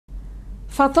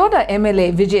Fathoda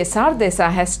MLA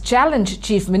Vijai has challenged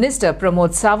Chief Minister Pramod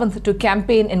Sawant to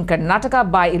campaign in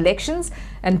Karnataka by-elections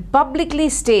and publicly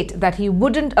state that he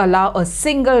wouldn't allow a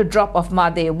single drop of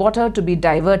Mhadei water to be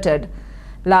diverted.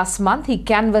 Last month, he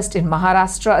canvassed in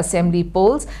Maharashtra Assembly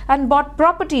polls and bought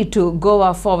property too,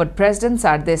 Goa forward President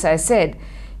Sardesai said.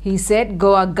 He said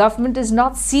Goa government is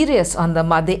not serious on the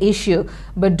Mhadei issue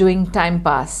but doing time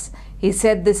pass. He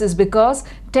said this is because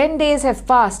 10 days have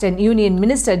passed and Union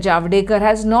Minister Javadekar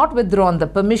has not withdrawn the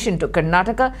permission to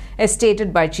Karnataka as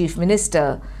stated by Chief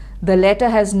Minister. The letter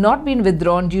has not been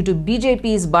withdrawn due to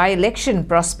BJP's by-election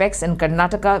prospects in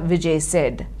Karnataka, Vijai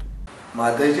said.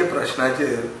 म्हादैचे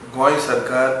प्रश्नाचेर Goa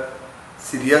सरकार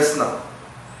serious ना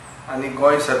आनी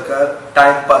गोंय सरकार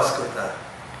time pass करता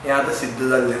हें आतां सिद्ध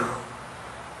जाल्लें आहा.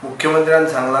 मुख्यमंत्र्यान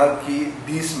सांगलां की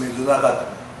दीस मेजू नाकात.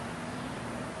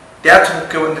 त्याच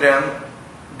मुख्यमंत्र्यान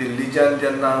दिल्लीच्यान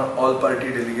जेन्ना ऑल पार्टी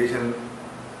डेलिगेशन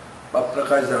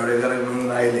प्रकाश जावडेकराक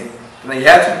मेळून आयले तेन्ना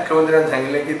ह्याच मुख्यमंत्र्यान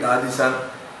सांगिल्लें की 10 दिसान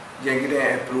जें कितें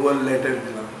एप्रुवल लेटर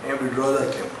दिलां हें विड्रॉ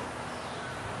जातलें.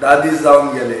 10 दीस जावन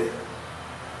गेले,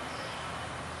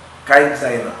 कांयच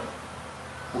जायना.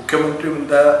 मुख्यमंत्री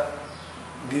म्हणटा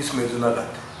दीस मेजू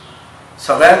नाकात.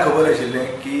 सगळ्यांक खबर आशिल्लें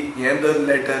की हें जर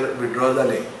लेटर विड्रॉ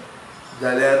जालें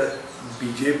जाल्यार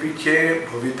बीजेपीचे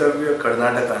भवितव्य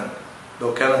कर्नाटकान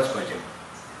धोक्यान आसपाचें.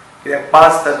 कित्याक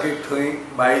 5 तारखेक थंय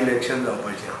बाय इलेक्शन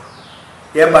जावपाचें.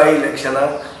 ह्या बाय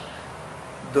इलेक्शनाक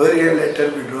जर हें लेटर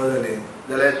विड्रॉ जालें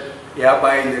जाल्यार ह्या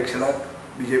बाय इलेक्शनाक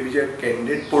बीजेपीचे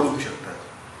कॅन्डिडेट पडूंक शकतात.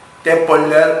 ते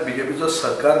पडल्यार बीजेपीचो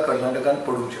सरकार कर्नाटकान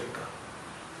पडूंक शकता.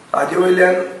 हाजे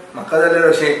वयल्यान म्हाका जाल्यार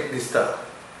अशें दिसता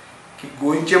की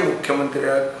गोंयचे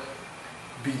मुख्यमंत्र्याक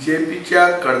बीजेपीच्या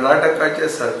कर्नाटकाच्या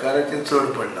सरकाराचें चड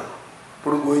पडलां,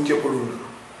 पूण गोंयचें पडूंक ना,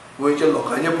 गोंयच्या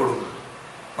लोकांचें पडूंक ना,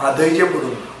 म्हादैचें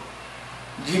पडूंक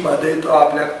ना. जी म्हादय तो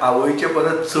आपल्याक आवयचे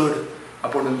परत चड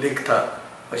आपूण लेखता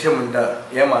अशें म्हणटा,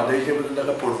 ह्या म्हादैचे बद्दल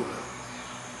ताका पडूंक ना.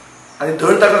 आनी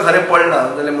जर ताका खरें पडना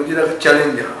जाल्यार म्हजी ताका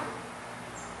चॅलेंज आहा.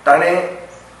 ताणें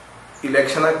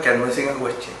इलेक्शनाक कॅनवसिंगाक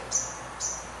वचचें.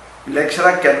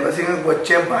 इलेक्शनाक कॅनवसिंगाक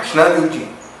वचचें, भाशणां दिवचीं.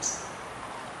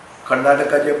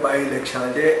 कर्नाटकाचे बाय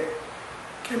इलेक्शनाचे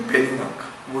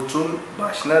कॅम्पेनिंगाक वचून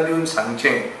भाशणां दिवन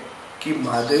सांगचें की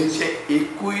म्हादैचे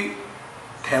एकूय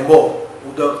थेंबो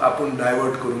उदक आपूण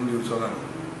डायवर्ट करून दिवचो ना.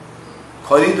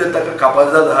 खरी जर ताका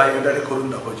कापाजत आहा हें ताणें करून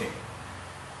दाखोवचें.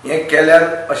 हें केल्यार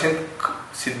अशें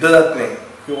सिद्ध जातलें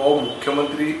की हो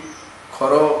मुख्यमंत्री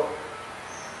खरो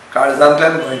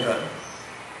काळजांतल्यान गोंयकार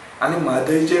आनी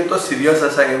म्हादैचेर तो सिरियस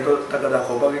आसा हें तो ताका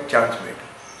दाखोवपाक एक चान्स मेळटा.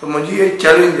 सो म्हजी एक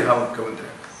चॅलेंज आहा मुख्यमंत्र्याक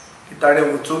की ताणें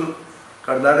वचून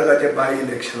कर्नाटकाचे बाय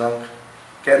इलेक्शनाक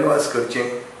कॅनवास करचें.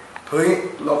 थंय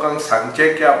लोकांक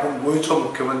सांगचें की आपूण गोंयचो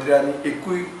मुख्यमंत्री आनी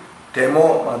एकूय थेंबो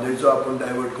म्हादैचो आपूण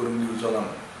डायवर्ट करून दिवचो ना.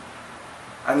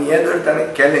 आनी हें जर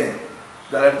ताणें केलें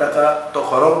जाल्यार ताका तो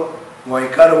खरो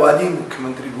गोंयकारवादी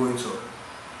मुख्यमंत्री गोंयचो,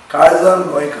 काळजान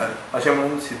गोंयकार अशें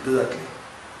म्हणून सिद्ध जातलें.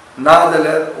 ना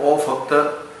जाल्यार हो फक्त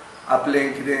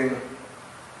आपलें कितें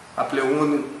आपलें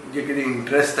ओन जे कितें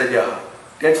इंट्रस्ट ताजे आहा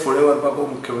तेच फुडें व्हरपाक हो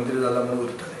मुख्यमंत्री जाला म्हणून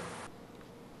उरतलें.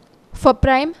 For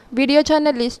Prime, video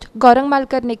journalist Gaurang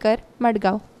Malkarnikar,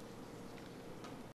 Mhadgaon.